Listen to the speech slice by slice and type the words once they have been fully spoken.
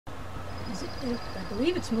I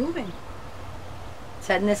believe it's moving. It's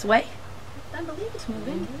heading this way? I believe it's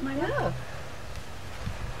moving. Yeah.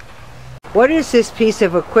 What is this piece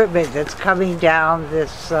of equipment that's coming down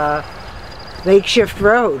this makeshift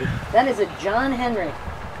road? That is a John Henry.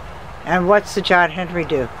 And what's the John Henry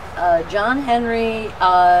do? John Henry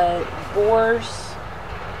bores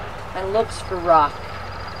and looks for rock.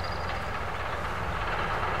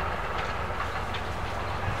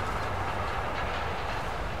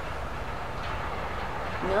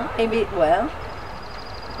 No, maybe, well,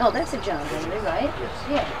 no, that's a John Henry, right? Yes.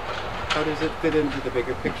 Yeah. How does it fit into the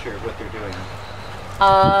bigger picture of what they're doing?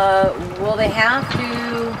 Well, they have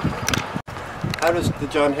to... How does the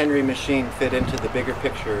John Henry machine fit into the bigger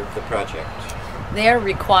picture of the project? They are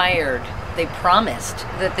required, they promised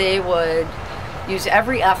that they would use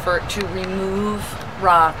every effort to remove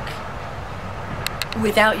rock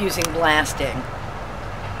without using blasting.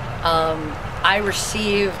 I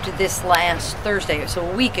received this last Thursday, so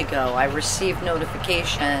a week ago, I received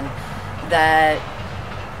notification that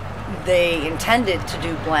they intended to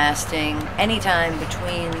do blasting anytime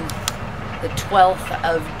between the 12th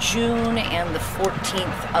of June and the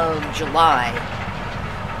 14th of July.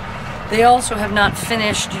 They also have not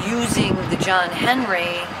finished using the John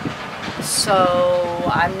Henry, so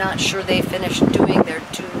I'm not sure they finished doing their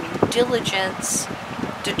due diligence,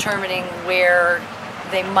 determining where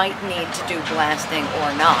they might need to do blasting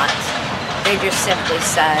or not. They just simply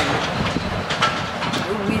said,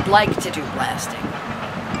 we'd like to do blasting.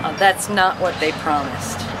 That's not what they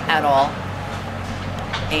promised at all.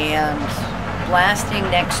 And blasting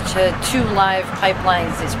next to 2 live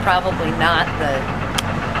pipelines is probably not the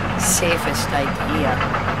safest idea.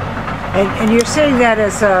 And you're saying that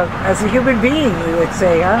as a human being, you would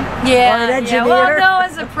say, huh? Yeah, or an engineer? Well, no,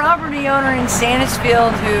 as a property owner in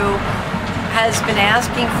Sandisfield who has been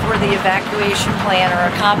asking for the evacuation plan or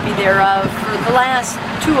a copy thereof for the last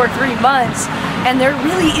 2 or 3 months, and there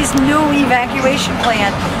really is no evacuation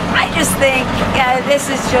plan. I just think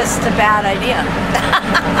this is just a bad idea.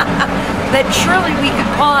 That surely we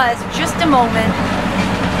could pause just a moment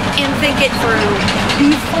and think it through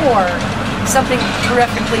before something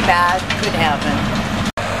terrifically bad could happen.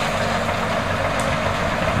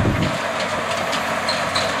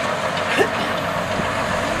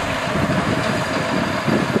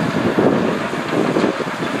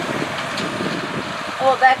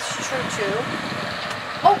 Well, that's true too.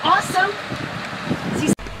 Oh, awesome!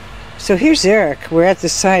 So here's Eric. We're at the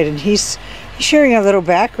site, and he's sharing a little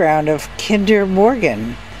background of Kinder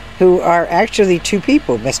Morgan, who are actually 2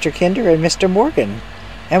 people, Mr. Kinder and Mr. Morgan.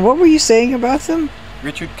 And what were you saying about them?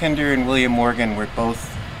 Richard Kinder and William Morgan were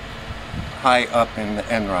both high up in the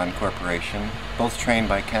Enron Corporation, both trained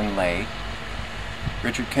by Ken Lay.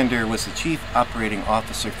 Richard Kinder was the chief operating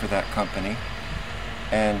officer for that company,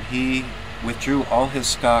 and he withdrew all his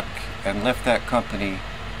stock and left that company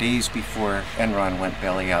days before Enron went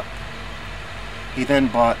belly up. He then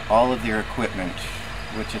bought all of their equipment,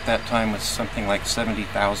 which at that time was something like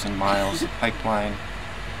 70,000 miles of pipeline,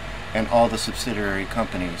 and all the subsidiary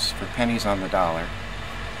companies for pennies on the dollar,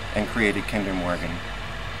 and created Kinder Morgan.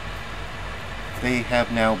 They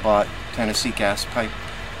have now bought Tennessee Gas Pipe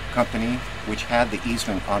Company, which had the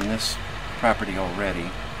easement on this property already,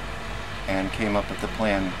 and came up with the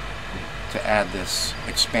plan to add this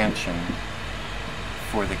expansion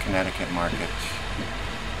for the Connecticut market.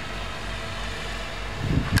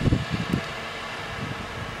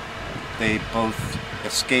 They both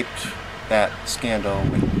escaped that scandal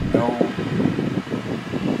with no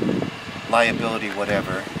liability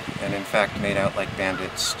whatever, and in fact made out like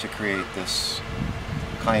bandits to create this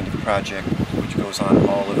kind of project which goes on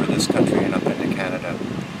all over this country and up into Canada.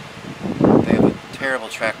 They have a terrible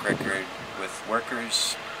track record with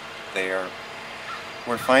workers. They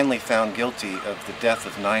were finally found guilty of the death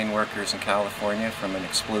of 9 workers in California from an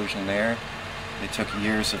explosion there. It took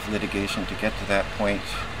years of litigation to get to that point,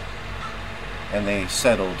 and they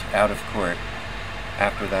settled out of court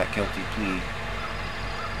after that guilty plea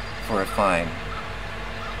for a fine.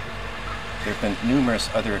 There have been numerous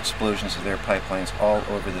other explosions of their pipelines all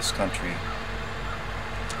over this country,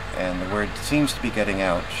 and the word seems to be getting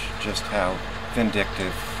out just how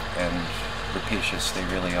vindictive and rapacious they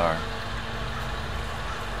really are.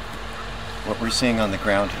 What we're seeing on the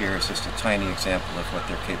ground here is just a tiny example of what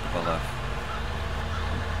they're capable of.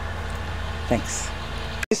 Thanks.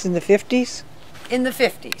 This in the 50s? In the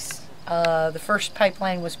 50s, the first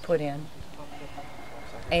pipeline was put in.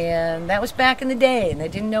 And that was back in the day, and they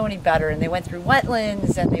didn't know any better, and they went through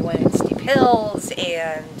wetlands, and they went in steep hills,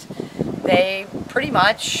 and they pretty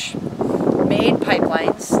much made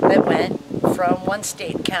pipelines that went from one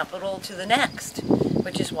state capital to the next.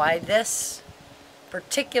 which is why this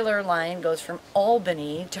particular line goes from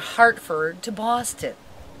Albany to Hartford to Boston.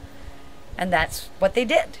 And that's what they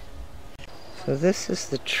did. So this is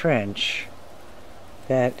the trench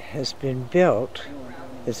that has been built,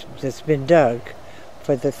 that's been dug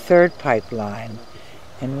for the third pipeline.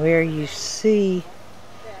 And where you see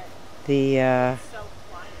the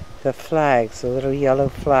flags, the little yellow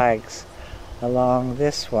flags along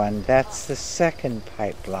this one, that's the second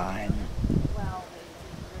pipeline.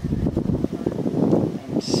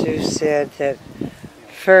 And Sue said that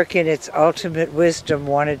FERC in its ultimate wisdom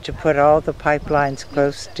wanted to put all the pipelines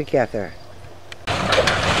close together.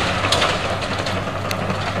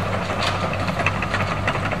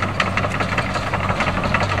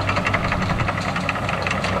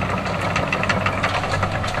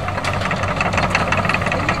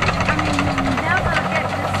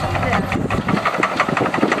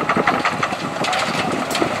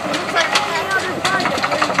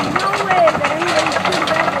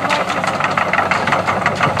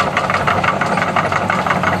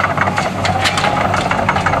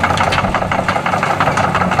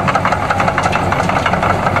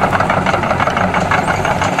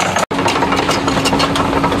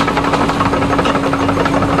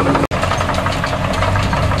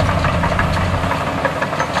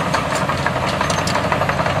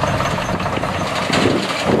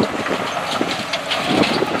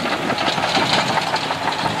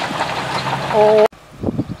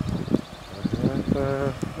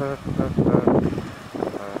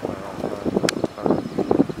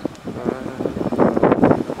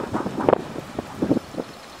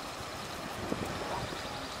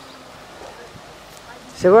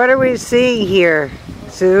 So what are we seeing here,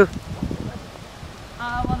 Sue?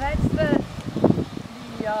 Well, that's the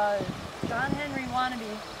John Henry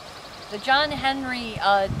wannabe. The John Henry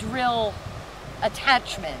drill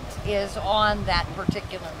attachment is on that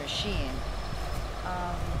particular machine.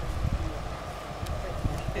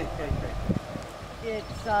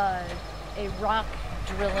 It's a rock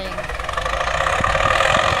drilling device.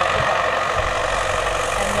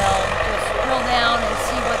 And they'll just drill down and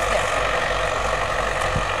see what's there.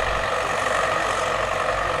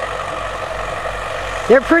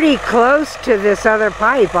 They're pretty close to this other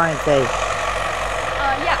pipe, aren't they?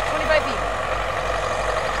 Yeah, 25 feet.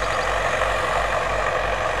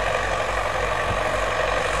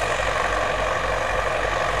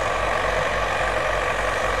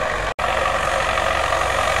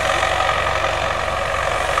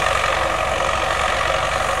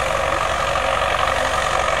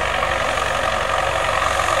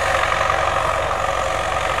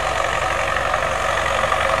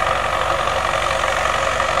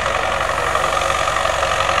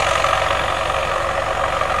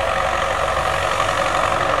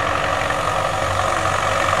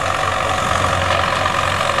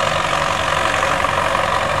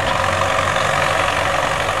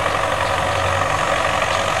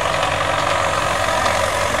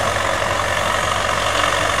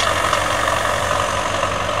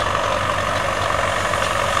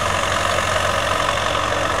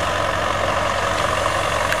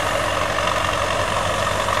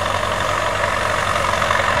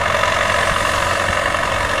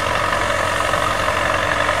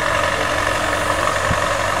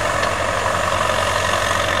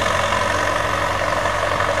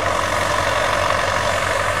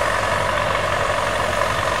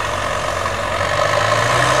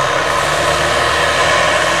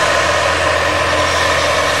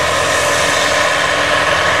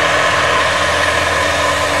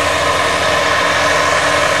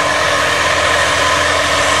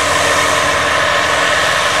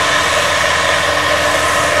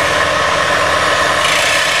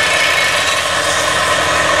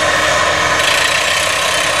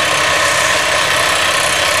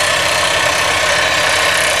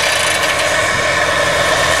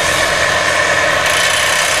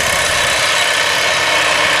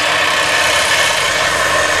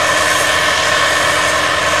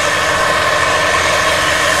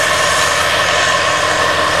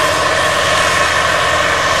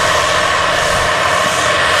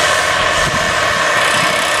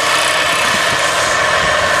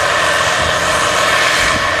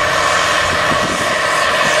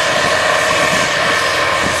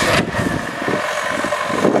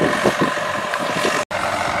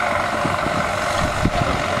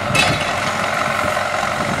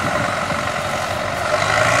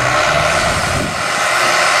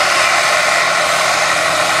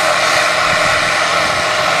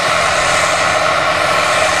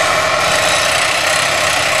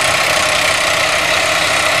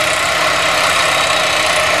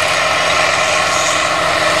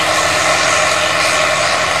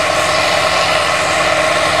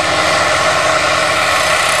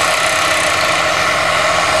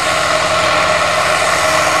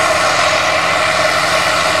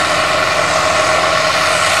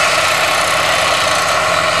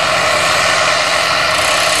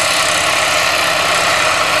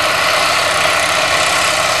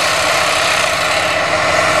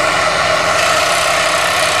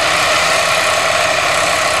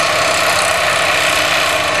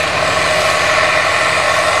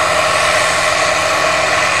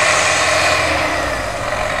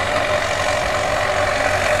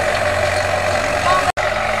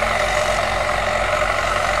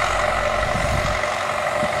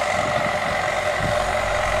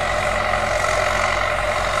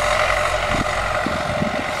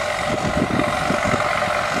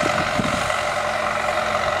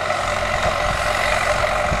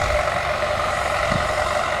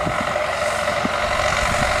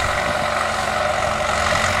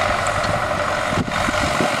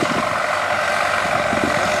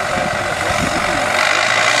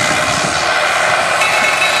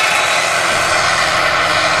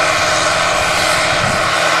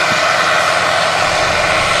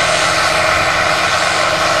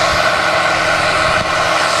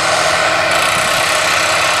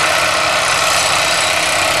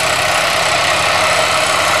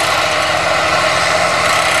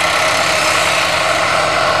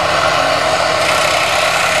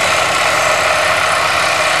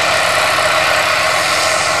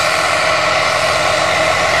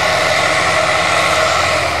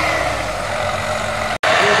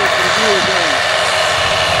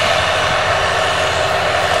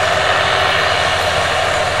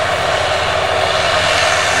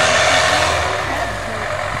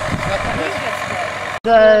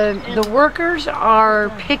 The workers are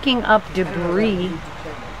picking up debris.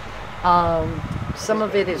 Some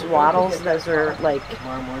of it is wattles. Those are like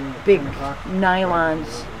big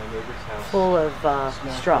nylons full of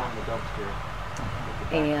straw.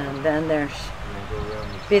 And then there's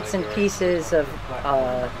bits and pieces of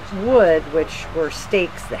wood, which were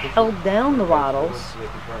stakes that held down the wattles.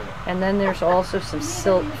 And then there's also some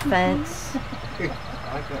silt fence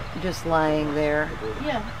just lying there.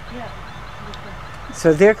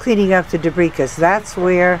 So they're cleaning up the debris because that's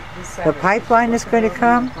where the pipeline is going to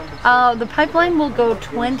come? The pipeline will go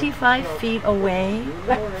 25 feet away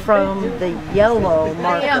from the yellow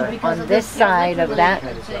marker on this side of that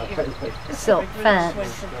silt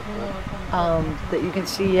fence. That you can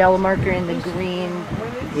see yellow marker in the green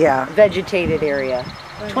vegetated area.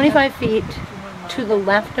 25 feet to the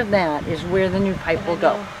left of that is where the new pipe will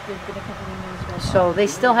go. So they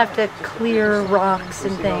still have to clear rocks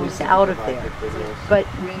and things out of there. But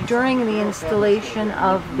during the installation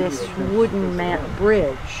of this wooden mat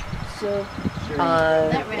bridge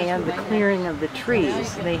and the clearing of the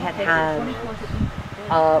trees, they had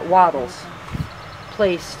wattles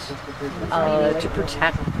placed to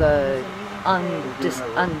protect the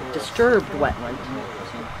undisturbed wetland.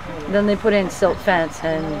 Then they put in silt fence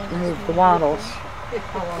and removed the wattles.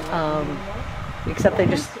 Except they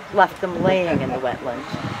just left them laying in the wetland.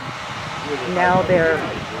 Now they're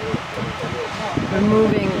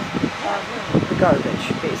removing the garbage,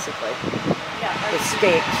 basically. The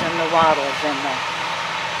stakes and the wattles and the